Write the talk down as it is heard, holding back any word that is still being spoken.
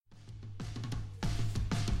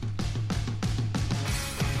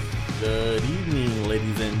Good evening,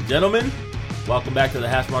 ladies and gentlemen. Welcome back to the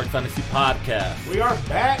Hashmark Fantasy Podcast. We are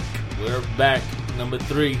back. We're back, number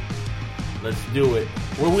 3. Let's do it.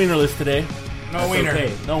 We're winnerless today. No That's wiener.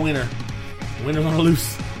 Okay. No wiener. Winner's on the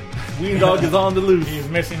loose. Wiener dog is on the loose. He's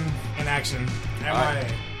missing in action. MIA.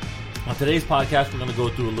 On today's podcast, we're going to go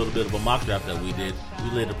through a little bit of a mock draft that we did. We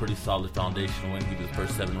laid a pretty solid foundation when we did the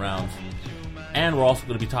first 7 rounds. And we're also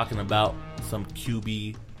going to be talking about some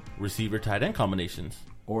QB receiver tight end combinations.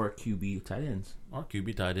 Or QB tight ends. Or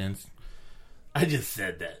QB tight ends. I just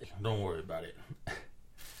said that. Don't worry about it.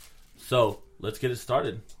 So, let's get it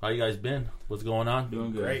started. How you guys been? What's going on?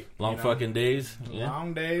 Doing good. Great. Long fucking days. Yeah.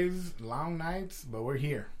 Long days, long nights, but we're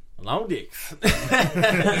here. Long dicks. Yeah.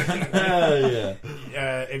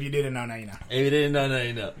 If you didn't know, now you know. If you didn't know, now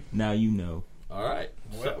you know. Now you know. All right.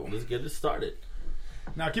 So, let's get it started.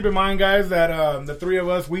 Now, keep in mind, guys, that the three of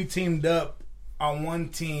us, we teamed up on one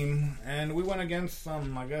team, and we went against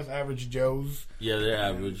some, I guess, average Joes. Yeah, they're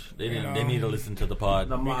average. They You didn't. know. They need to listen to the pod.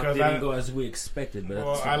 The mock Because didn't I- go as we expected, but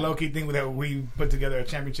Well, I low-key think that we put together a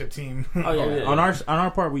championship team. oh yeah. Oh, yeah. On our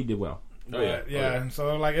part, we did well. Oh, yeah. But, yeah.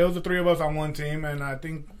 So, like, it was the three of us on one team, and I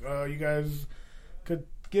think you guys could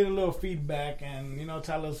get a little feedback and,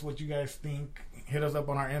 tell us what you guys think. Hit us up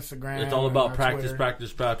on our Instagram. It's all and about our practice, Twitter.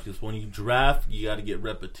 practice. When you draft, you got to get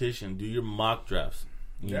repetition. Do your mock drafts.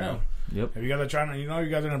 You know. Yep. If you guys are trying to, you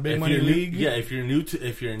guys are in a big If money you're new- league. Yeah, if you're new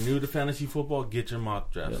to fantasy football, get your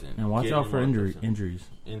mock drafts in. And watch Get out your for mock injuries. drafts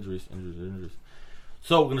in. Injuries.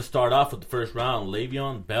 So we're gonna start off with the first round.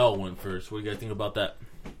 Le'Veon Bell went first. What do you guys think about that?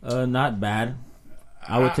 Not bad.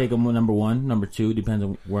 I would take him number 1, number 2, depends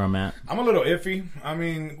on where I'm at. I'm a little iffy. I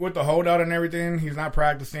mean, with the holdout and everything, he's not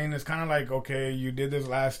practicing. It's kind of like, okay, you did this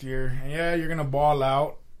last year, and yeah, you're gonna ball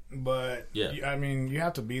out, but Yeah. you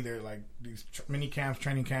have to be there. Like these mini camps,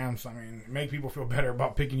 training camps. I mean, make people feel better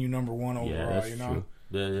about picking you number 1 overall. Yeah, that's you know. true.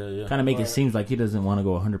 Yeah. Kind of make it But- seem like he doesn't want to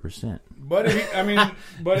go 100%. But if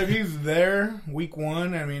if he's there week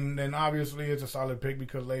 1, I mean, then obviously it's a solid pick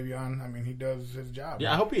because Le'Veon. I mean, he does his job.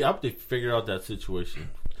 Yeah, I hope they figure out that situation.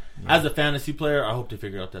 As a fantasy player, I hope they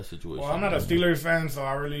figure out that situation. Well, I'm not a Steelers fan, so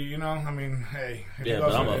I really, I mean, hey. if he Yeah,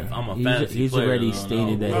 goes but to- I'm a fantasy He's player. already though,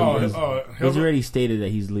 stated that Oh, he's he'll already stated that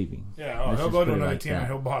he's leaving. Yeah, Let's he'll just go put to it another like team and that.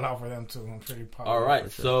 he'll ball out for them too. I'm pretty positive. All right, for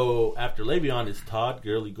sure. so after Le'Veon, it's Todd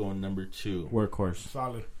Gurley going number 2. Workhorse.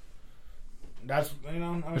 Solid. That's I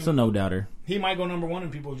mean, It's a no doubter. he might go number 1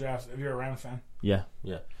 in people's drafts if you're a Rams fan. Yeah.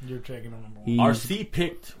 You're taking him number 1. He- RC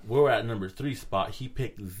picked. We're at number 3 spot. He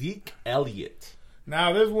picked Zeke Elliott.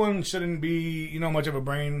 Now this one shouldn't be much of a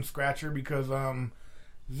brain scratcher because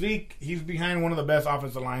Zeke, he's behind one of the best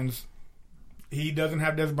offensive lines. He doesn't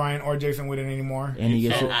have Des Bryant or Jason Witten anymore. And he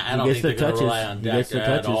gets So the, I he don't gets think the they're gonna touches. rely on He Dak gets the at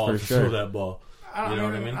touches all for to throw sure. that ball. You know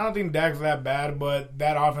what I mean? I don't think Dak's that bad, but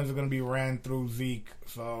that offense is going to be ran through Zeke.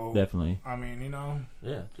 So Definitely. I mean,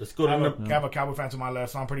 Yeah, let's go to I number. have a Cowboy fan to my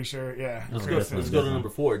left, so I'm pretty sure. Yeah, Let's Chris go is- to number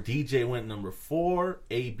 4. DJ went number 4.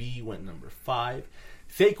 AB went number 5.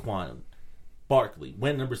 Saquon Barkley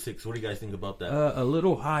went number 6. What do you guys think about that? A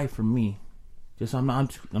little high for me. Just I'm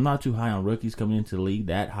not too high on rookies coming into the league.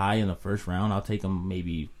 That high in the first round, I'll take them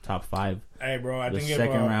maybe top 5 Hey, bro, I the think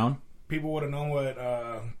second if round. people would have known what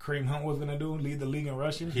Kareem Hunt was going to do, lead the league in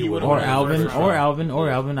rushing, He would've would've Or won the Alvin, first round. or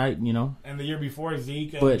Alvin. And the year before,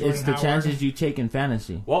 Zeke. And But Jordan it's the Howard. chances you take in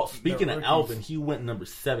fantasy. Well, speaking the of rookies. Alvin, he went number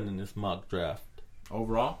 7 in this mock draft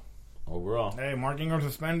Overall? overall. Hey, Mark Ingram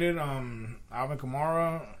suspended. Alvin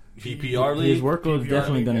Kamara. PPR league. His workload is PPR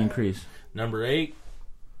definitely league, going to yeah. increase. Number 8,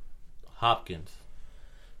 Hopkins.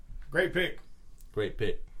 Great pick. Great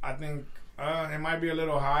pick. I think it might be a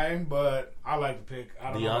little high, but I like the pick.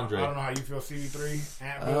 I don't DeAndre. know how you feel, CB3.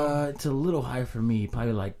 Antville. It's a little high for me.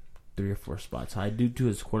 Probably like 3 or 4 spots high due to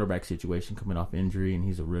his quarterback situation coming off injury, and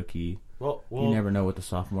he's a rookie. Well, You never know with the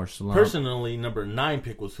sophomore slump. personally, number 9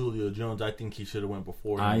 pick was Julio Jones. I think he should have went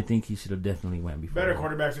before him. I think he should have definitely went before. Better him.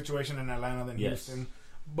 quarterback situation in Atlanta than Yes. Houston.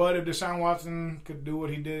 But if Deshaun Watson could do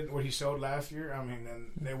what he did, what he showed last year, I mean,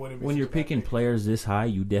 then they wouldn't be. When such you're a bad picking pick. players this high,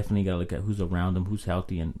 you definitely got to look at who's around them, who's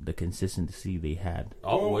healthy, and the consistency they had.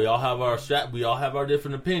 Oh, we all have our we all have our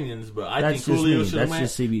different opinions, but I That's think just Julio me. should have That's went.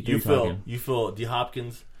 just CB3 You feel D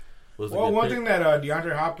Hopkins was a Well, good one pick? thing that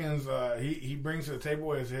DeAndre Hopkins he brings to the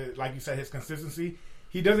table is his, like you said, his consistency.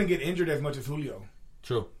 He doesn't get injured as much as Julio.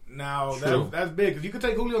 True. Now True. that's big because you could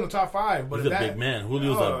take Julio in the top 5, but He's if a that, big man.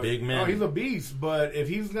 Julio's a big man. Oh, he's a beast. But if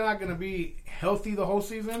he's not going to be healthy the whole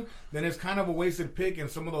season, then it's kind of a wasted pick in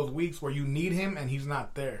some of those weeks where you need him and he's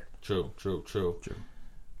not there. True.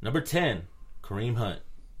 Number 10, Kareem Hunt.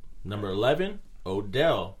 Number 11,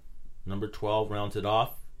 Odell. Number 12 rounds it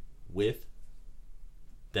off with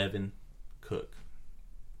Devin Cook.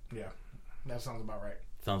 Yeah, that sounds about right.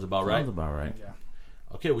 Sounds about right. Sounds about right. Yeah.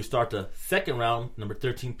 Okay, we start the second round. Number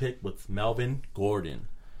 13 pick with Melvin Gordon.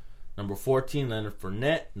 Number 14, Leonard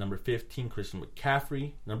Fournette. Number 15, Christian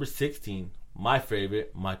McCaffrey. Number 16, my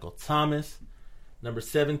favorite, Michael Thomas. Number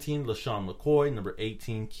 17, LaShawn McCoy. Number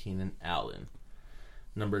 18, Keenan Allen.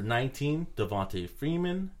 Number 19, Devontae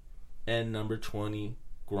Freeman. And number 20,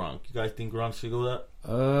 Gronk. You guys think Gronk should go that?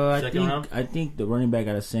 Second round? I think the running back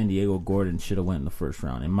out of San Diego, Gordon, should have went in the first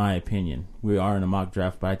round. In my opinion, we are in a mock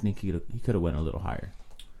draft, but I think he could have went a little higher.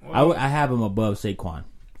 Well, I have him above Saquon.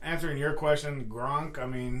 answering your question, Gronk, I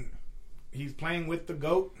mean, he's playing with the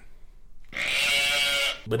GOAT,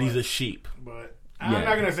 But he's a sheep. but I'm Yeah.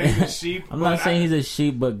 not going to say he's a sheep. I'm but not saying he's a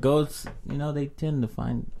sheep, but goats, they tend to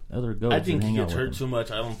find other goats. I think and he hang gets out with hurt them. too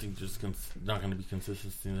much. I don't think there's not going to be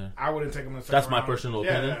consistency there. I wouldn't take him in the second That's round. my personal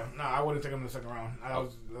opinion. Yeah, no, I wouldn't take him in the second round. That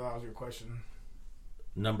was your question.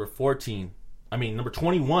 Number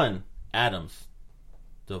 21, Adams.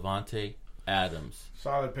 Devontae Adams.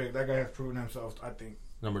 Solid pick. That guy has proven himself, I think.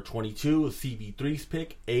 Number 22 is CB3's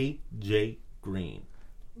pick, A.J. Green.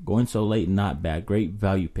 Going so late, not bad. Great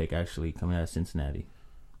value pick, actually, coming out of Cincinnati.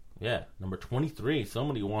 Yeah. Number 23,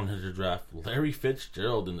 somebody wanted to draft Larry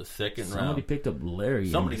Fitzgerald in the second Somebody round. picked up Larry.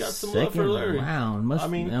 Somebody in the got some love for second Larry. round. I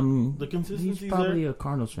mean, the he's consistency's probably there. a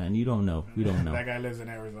Cardinals fan. You don't know. We don't know. That guy lives in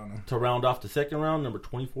Arizona. To round off the second round, number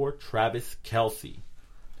 24, Travis Kelce.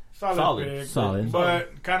 Solid pick. Solid.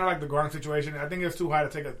 But kind of like the Gronk situation, I think it's too high to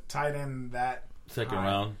take a tight end that Second high.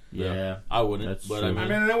 round. Yeah. I wouldn't. That's But true. I I mean,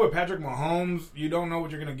 mean, and then with Patrick Mahomes, you don't know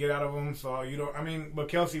what you're going to get out of him. So you don't. I mean, but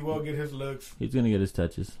Kelsey will get his looks. He's going to get his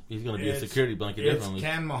touches. he's going to be a It's- security blanket, It's definitely.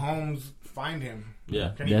 can Mahomes find him? Yeah.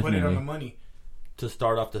 Can he put it on Definitely. the money? To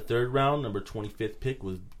start off the third round, number 25th pick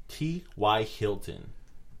was T.Y. Hilton.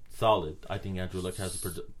 Solid. I think Andrew Luck has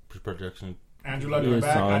a projection. Andrew Luck He is is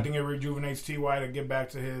back. solid. I think it rejuvenates Ty to get back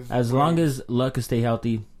to his. As long as Luck can stay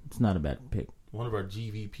healthy, it's not a bad pick. One of our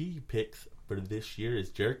GVP picks for this year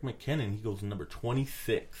is Jerick McKinnon. He goes number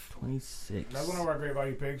 26. 26. That's one of our great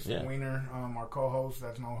value picks. Yeah. Wiener, our co-host,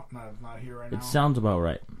 that's not here right now. It sounds about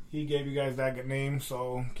right. He gave you guys that good name,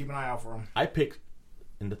 so keep an eye out for him. I picked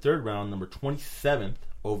in the third round, number 27th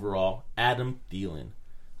overall, Adam Thielen.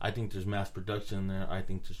 I think there's mass production in there. I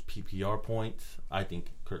think there's PPR points. I think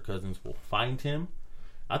Kirk Cousins will find him.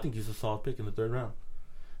 I think he's a solid pick in the third round.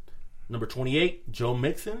 Number 28, Joe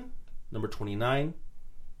Mixon. Number 29,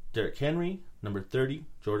 Derrick Henry. Number 30,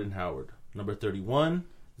 Jordan Howard. Number 31,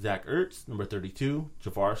 Zach Ertz. Number 32,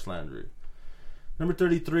 Javaris Landry. Number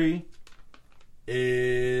 33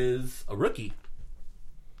 is a rookie,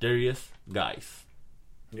 Darius Geis.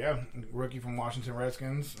 Yeah, rookie from Washington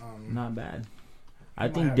Redskins. Not bad. I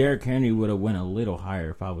might think have- Derrick Henry would have went a little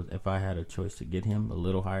higher if I had a choice to get him a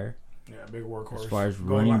little higher. Yeah, big workhorse. As far as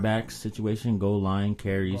Goal running line. back situation, goal line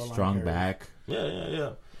carries, Goal line strong carries. back.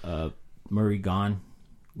 Yeah. Murray gone.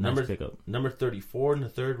 Nice Number pickup. Number 34 in the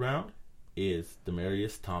third round is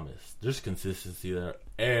Demaryius Thomas. There's consistency there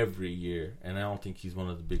every year, and I don't think he's one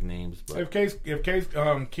of the big names. But If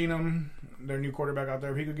Keenum, their new quarterback out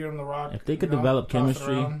there, if he could get him the rock, If they could you know, develop toss it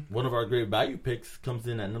chemistry, around. one of our great value picks comes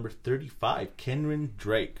in at number 35, Kenyon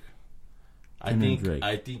Drake. Kenyon Drake.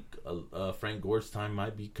 I think Frank Gore's time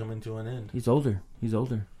might be coming to an end. he's older.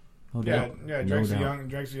 No Yeah, doubt. yeah. No doubt.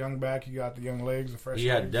 Drake's a young back. He got the young legs, the fresh. He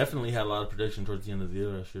had legs. definitely had a lot of production towards the end of the year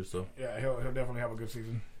last year. So Yeah, he'll definitely have a good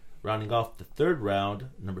season. rounding off the third round,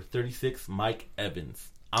 number 36, Mike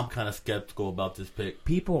Evans. I'm kind of skeptical about this pick.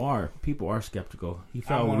 People are skeptical. He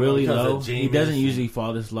fell one of really those. low. Because of He doesn't Jameis usually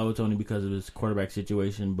fall this low. It's only because of his quarterback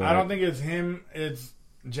situation. But I don't think it's him. It's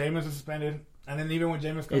Jameis is suspended, and then even when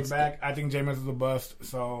Jameis comes It's- back, I think Jameis is a bust.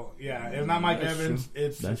 So yeah, it's not Mike That's Evans. true.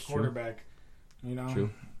 It's That's his true. quarterback. You know. True.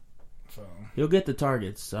 So he'll get the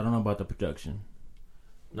targets. I don't know about the production.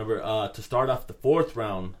 To start off the fourth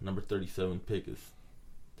round, number 37 pick is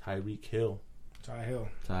Tyreek Hill. Ty Hill,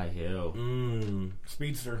 Ty Hill.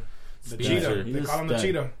 speedster, the Speedster. cheetah. He's They a call him the stud.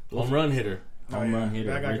 cheetah. Home run hitter. Home run hitter.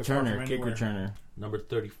 That guy can score Returner. from Kick anywhere. returner. Number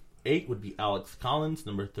 38 would be Alex Collins.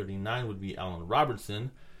 Number 39 would be Allen Robertson.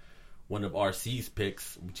 One of RC's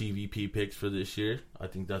picks, GVP picks for this year. I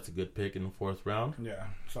think that's a good pick in the fourth round. Yeah,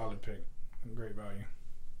 solid pick, great value.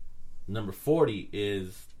 Number 40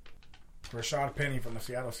 is Rashad Penny from the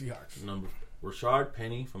Seattle Seahawks. number Rashard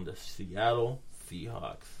Penny from the Seattle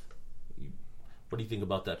Seahawks. What do you think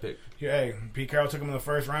about that pick? Yeah, hey, Pete Carroll took him in the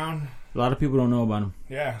first round. A lot of people don't know about him.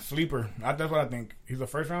 Yeah, sleeper. That's what I think. He's a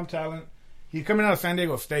first round talent. He's coming out of San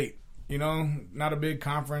Diego State. You know, not a big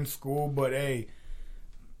conference school, but hey,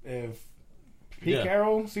 if Pete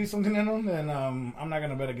Carroll sees something in him, then I'm not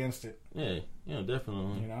gonna bet against it. Yeah,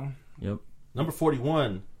 definitely. You know, Yep. Number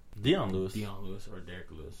 41, Deion Lewis. Deion Lewis or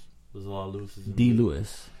Derek Lewis. There's a lot of Lewis's. D.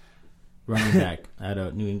 Lewis, running back out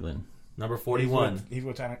of New England. Number 41. He's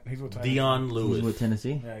with Tennessee. Dion Lewis. He's with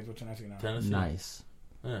Tennessee. Yeah, he's with Tennessee now. Tennessee. Nice.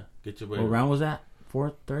 Yeah, get your way. What round was that?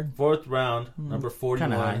 Fourth, third? Fourth round, number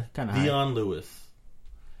 41. Kinda high. Dion Lewis.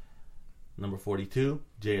 Number 42,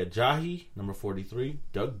 Jay Ajayi. Number 43,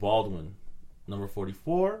 Doug Baldwin. Number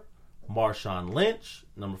 44, Marshawn Lynch.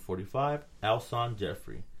 Number 45, Alshon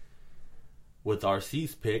Jeffrey. With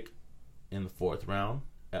RC's pick in the fourth round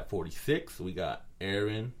at 46, we got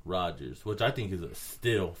Aaron Rodgers, which I think is a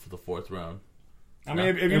steal for the fourth round. I mean,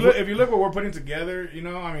 if you look what we're putting together,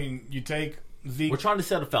 you take Zeke. We're trying to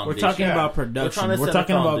set a foundation. We're talking about production. We're We're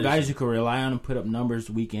talking about guys you can rely on and put up numbers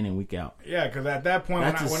week in and week out. Yeah, because at that point,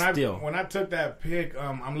 when I took that pick,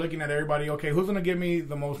 I'm looking at everybody. Okay, who's going to give me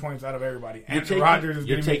the most points out of everybody? And Rodgers is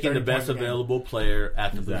you're taking the best available player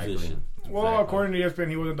at the position. Well, according to ESPN,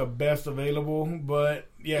 he wasn't the best available, but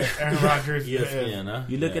yes, Aaron Rodgers. ESPN, huh?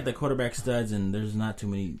 You look at the quarterback studs, and there's not too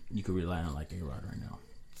many you can rely on like A-Rod right now.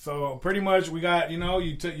 So pretty much we got we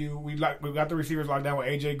got the receivers locked down with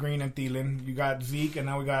AJ Green and Thielen. You got Zeke, and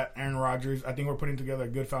now we got Aaron Rodgers. I think we're putting together a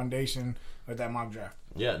good foundation with that mock draft.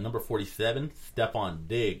 Yeah, number 47, Stephon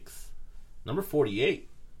Diggs. Number 48,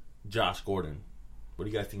 Josh Gordon. What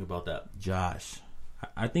do you guys think about that? Josh,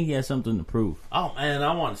 I think he has something to prove. Oh man,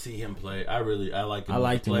 I want to see him play. I like him. I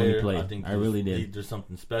liked him when he played. I really did. There's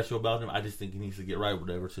something special about him. I just think he needs to get right with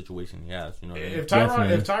whatever situation he has. You know what I mean?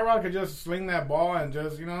 If Tyrod could just sling that ball and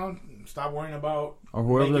just stop worrying about or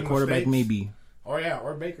whoever the quarterback may be, or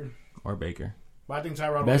Baker. But I think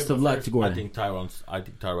Tyrod. Best of luck to Gordon. I think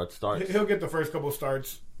Tyrod starts. He'll get the first couple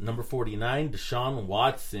starts. Number 49, Deshaun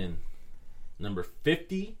Watson. Number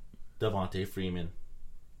 50, Devontae Freeman.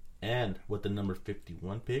 And with the number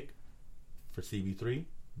 51 pick for CB3,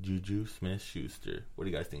 Juju Smith-Schuster. What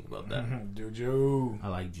do you guys think about that? Juju. I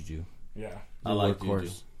like Juju. Yeah. I like Juju.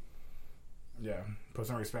 Yeah. Put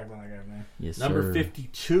some respect on that guy's name. Yes, Number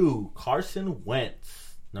 52, Carson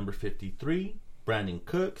Wentz. Number 53, Brandon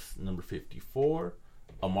Cooks. Number 54,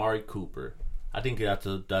 Amari Cooper. I think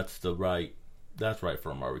that's right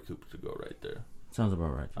for Amari Cooper to go right there. Sounds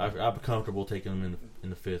about right. I'm comfortable taking him in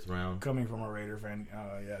the fifth round. Coming from a Raider fan,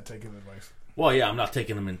 take his advice. Well, yeah, I'm not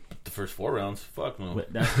taking him in the first 4 rounds. Fuck no.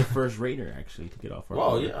 But that's the first Raider actually to get off our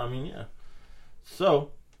board. Yeah, I mean, yeah.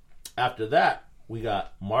 So after that, we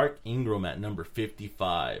got Mark Ingram at number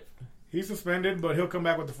 55. He's suspended, but he'll come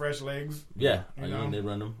back with the fresh legs. Yeah, I mean they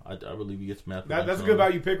run him. I believe he gets math. That's a good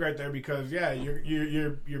value pick right there because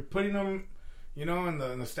you're putting him, in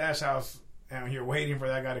the stash house. And you're waiting for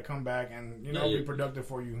that guy to come back and, be productive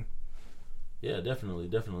for you. Yeah, definitely.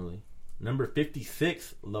 Number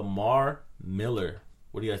 56, Lamar Miller.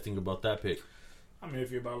 What do you guys think about that pick? I'm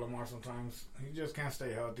iffy about Lamar sometimes. He just can't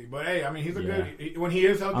stay healthy. But, hey, I mean, he's when he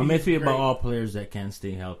is healthy, I'm iffy about all players that can't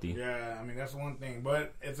stay healthy. Yeah, I mean, that's one thing.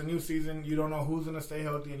 But it's a new season. You don't know who's going to stay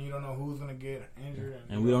healthy and you don't know who's going to get injured.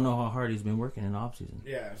 And we don't know how hard he's been working in the offseason.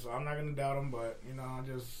 Yeah, so I'm not going to doubt him. But,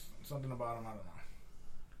 something about him, I don't know.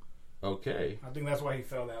 Okay. I think that's why he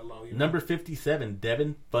fell that low. Number 57,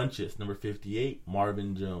 Devin Funchess. Number 58,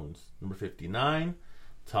 Marvin Jones. Number 59,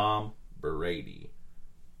 Tom Brady.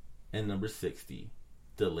 And number 60,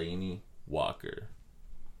 Delaney Walker.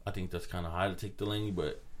 I think that's kind of high to take Delaney,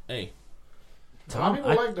 but hey. A lot of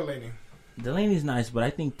people like Delaney. Delaney's nice, but I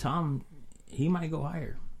think Tom, he might go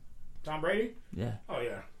higher. Tom Brady? Yeah. Oh,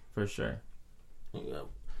 yeah. For sure.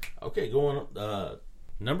 Okay, going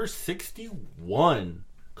number 61.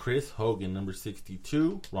 Chris Hogan, number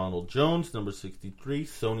 62. Ronald Jones, number 63.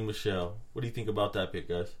 Sony Michel. What do you think about that pick,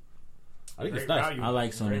 guys? I think it's nice. Value. I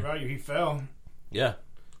like Sony. Great value. He fell. Yeah.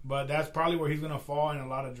 But that's probably where he's going to fall in a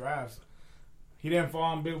lot of drafts. He didn't fall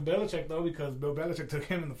on Bill Belichick, though, because Bill Belichick took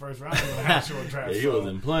him in the first round of the actual draft. He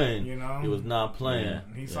wasn't playing. He was not playing. Yeah.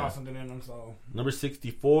 He saw something in him, so. Number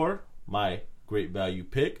 64, my great value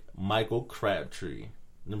pick, Michael Crabtree.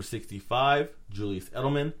 Number 65, Julius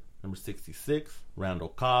Edelman. Number 66, Randall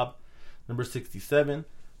Cobb. Number 67,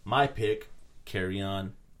 my pick,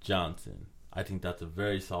 Kerryon Johnson. I think that's a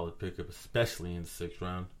very solid pickup, especially in the 6th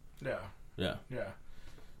round. Yeah.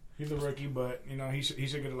 He's a rookie, but he should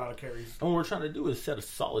get a lot of carries. And what we're trying to do is set a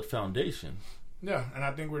solid foundation. Yeah, and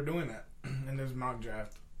I think we're doing that in this mock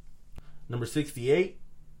draft. Number 68,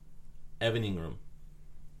 Evan Ingram.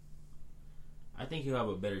 I think he'll have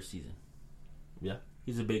a better season. Yeah.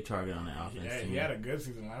 He's a big target on the offense. Yeah, he had a good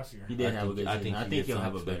season last year. He did have a good season. I think he'll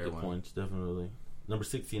have a better one. Points, definitely. Number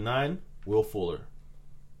 69, Will Fuller.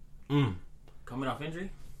 Coming off injury?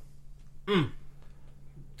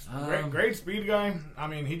 Great speed guy. I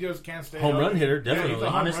mean, he just can't stay Home run healthy. hitter, Yeah, definitely. he's a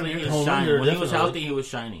home Honestly, run he hitter. was Home run shining. hitter, When he was definitely. healthy, he was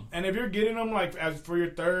shining. And if you're getting him like as for your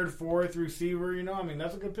third, fourth receiver, you know, I mean,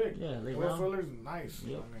 that's a good pick. Yeah, late Will round. Fuller's nice.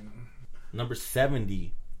 Yep. I mean, Number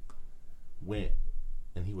 70 went,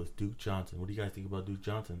 and he was Duke Johnson. What do you guys think about Duke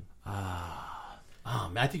Johnson?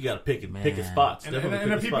 Man, I think you got to pick his spots. in Definitely a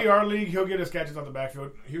pick his spot. PPR league, he'll get his catches on the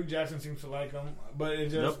backfield. Hugh Jackson seems to like him, but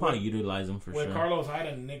it They'll just probably utilize him for with sure. Carlos Hyde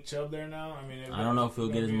and Nick Chubb there now. I mean, I don't know if he'll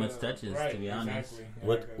it's get as gonna be much touches, right, to be honest. Exactly. Yeah,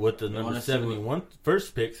 What the They number wanna see what- 71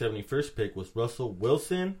 71st pick was Russell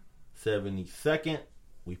Wilson. 72nd,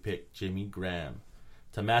 we picked Jimmy Graham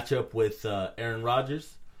to match up with Aaron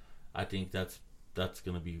Rodgers. I think that's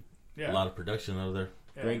going to be a lot of production over there.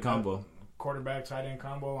 Yeah, Great combo. Quarterback tight end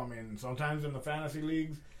combo. I mean, sometimes in the fantasy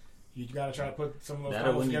leagues, you got to try to put some of those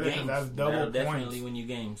That'll combos win you together because games. that's double That'll points. definitely win you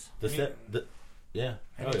games. Yeah.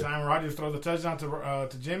 Anytime Rodgers throws a touchdown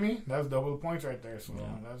to Jimmy, that's double the points right there. So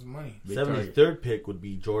that's money. Big 73rd target. pick would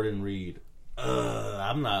be Jordan Reed.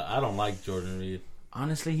 I don't like Jordan Reed.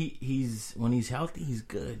 Honestly, he's when he's healthy, he's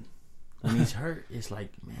good. When he's hurt, it's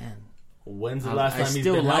like, man. When's the last I time he's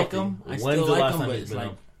still been like healthy? him. I When's still the like last him, time but he's it's been like,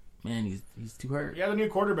 healthy? man, he's too hurt. Yeah, the new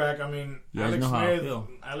quarterback. I mean, You guys know how I Smith. feel.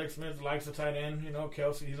 Alex Smith likes the tight end. You know,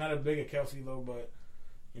 Kelsey. He's not as big as Kelsey though, but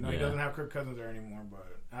you know he Yeah. doesn't have Kirk Cousins there anymore. But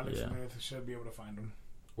Alex Yeah. Smith should be able to find him.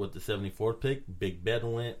 With the 74th pick, Big Ben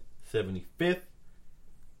went. 75th,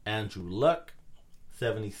 Andrew Luck.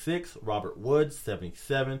 76th, Robert Woods.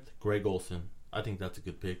 77th, Greg Olson. I think that's a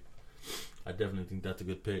good pick. I definitely think that's a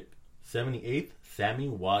good pick. 78th, Sammy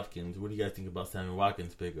Watkins. What do you guys think about Sammy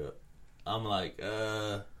Watkins' pickup? I'm like,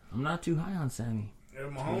 I'm not too high on Sammy. If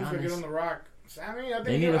Mahomes could get on the rock, Sammy, I think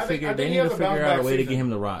They need to figure. They he need has to a figure bounce out a back way to season. get him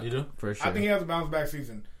the rock. You do? For sure. I think he has a bounce back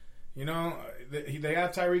season. You know, they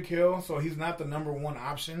got Tyreek Hill, so he's not the number one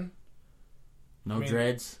option. No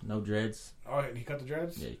dreads. No dreads. Oh, he cut the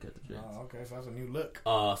dreads? Yeah, he cut the dreads. Oh, okay, so that's a new look.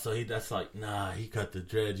 so that's like, nah, he cut the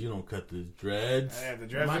dreads. You don't cut the dreads. Yeah, the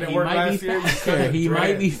dreads He didn't work last be year. faster. He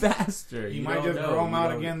might be faster. He You might don't just know. grow him You out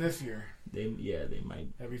don't- again this year. They might.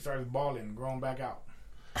 If he starts balling, grow him back out.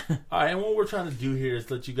 All right, and what we're trying to do here is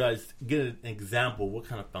let you guys get an example what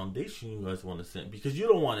kind of foundation you guys want to set, because you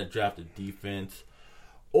don't want to draft a defense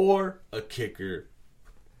or a kicker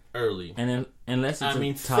early. And unless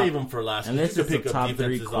it's top, save them for last. unless You can it's pick a up top three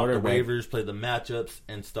defenses off the quarterback. waivers, play the matchups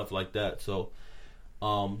and stuff like that. So,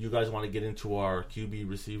 you guys want to get into our QB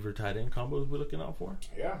receiver tight end combos we're looking out for?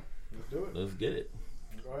 Yeah, let's do it. Let's get it.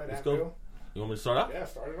 Go ahead, Let's Phil. go. You want me to start off? Yeah,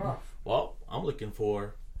 start it off. Well, I'm looking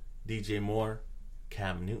for DJ Moore,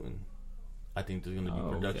 Cam Newton. I think there's going to be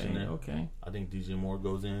production there. Okay. I think DJ Moore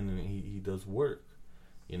goes in and he does work.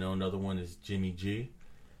 You know, another one is Jimmy G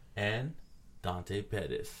and Dante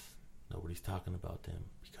Pettis. Nobody's talking about them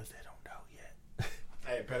because they don't know yet.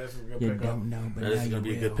 Hey, Pettis is a good You pickup. don't know, but Pettis now is you going to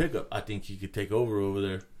be a will. good pickup. I think he could take over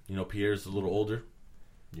there. You know, Pierre's a little older.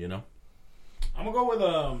 You know? I'm going to go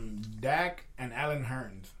with Dak and Allen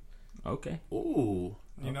Hurns. Okay. Ooh.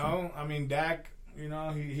 You know, I mean, Dak, you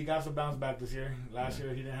know, he got some bounce back this year. Last year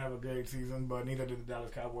he didn't have a great season, but neither did the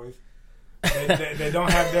Dallas Cowboys. They don't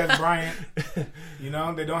have Dez Bryant. You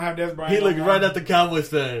know, they don't have Dez Bryant. He looked no right more. at the Cowboys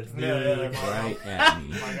fans. Yeah, Right at me.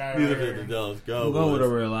 My guy Neither right did the here. Dallas I'm going with a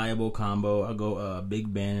Cowboys. reliable combo. I'll go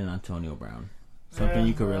Big Ben and Antonio Brown. Something Yeah,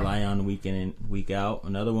 you can well. rely on week in and week out.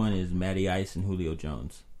 Another one is Matty Ice and Julio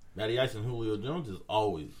Jones. Matty Ice and Julio Jones is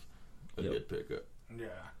always a Yep. good pickup. Yeah.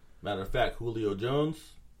 Matter of fact, Julio Jones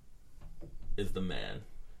is the man.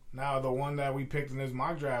 Now, the one that we picked in this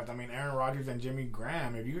mock draft, I mean, Aaron Rodgers and Jimmy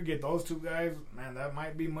Graham. If you could get those two guys, man, that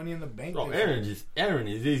might be money in the bank. Bro, this Aaron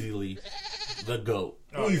year. is easily the GOAT.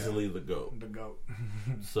 Oh, yeah. Easily the GOAT. The GOAT.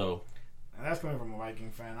 So, And that's coming from a Viking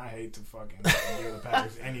fan. I hate to fucking give the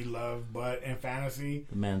Packers any love, but in fantasy,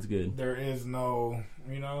 The man's good. there is no,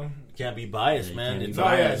 you know. can't be biased, Yeah, man. can't be It's No,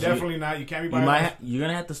 all yeah, right. definitely not. You can't be You biased. you're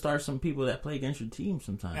gonna have to start some people that play against your team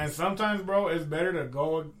sometimes. And sometimes, bro, it's better to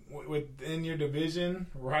go within your division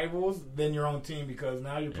rivals than your own team because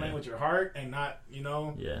now you're playing Yeah. with your heart and not, you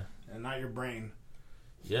know, Yeah. and not your brain.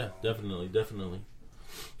 Yeah, definitely.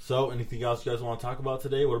 So, anything else you guys want to talk about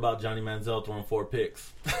today? What about Johnny Manziel throwing 4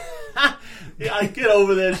 picks? Yeah, I get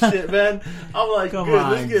over that shit, man. I'm like, Come good,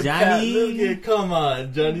 on, let's get Johnny. come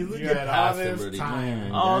on, Johnny. Let's You get had all past this him, buddy. time.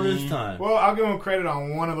 Man, All Johnny. this time. Well, I'll give him credit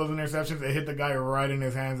on one of those interceptions. It hit the guy right in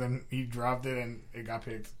his hands and he dropped it and it got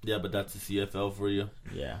picked. Yeah, but that's the CFL for you.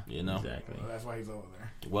 Yeah. You know. Exactly. So that's why he's over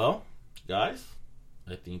there. Well, guys,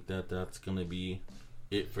 I think that's going to be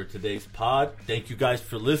it for today's pod. Thank you guys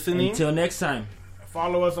for listening. Until next time.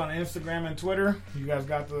 Follow us on Instagram and Twitter. You guys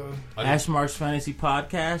got the... #Fantasy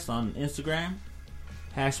Podcast on Instagram.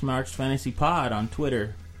 #Fantasy Pod on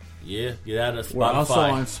Twitter. Yeah, get out of Spotify. We're also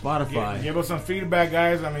on Spotify. Give us some feedback,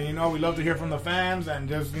 guys. I mean, we love to hear from the fans, and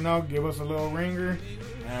just, give us a little ringer,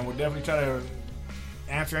 and we'll definitely try to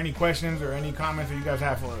answer any questions or any comments that you guys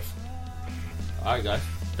have for us. All right, guys.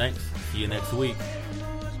 Thanks. See you next week.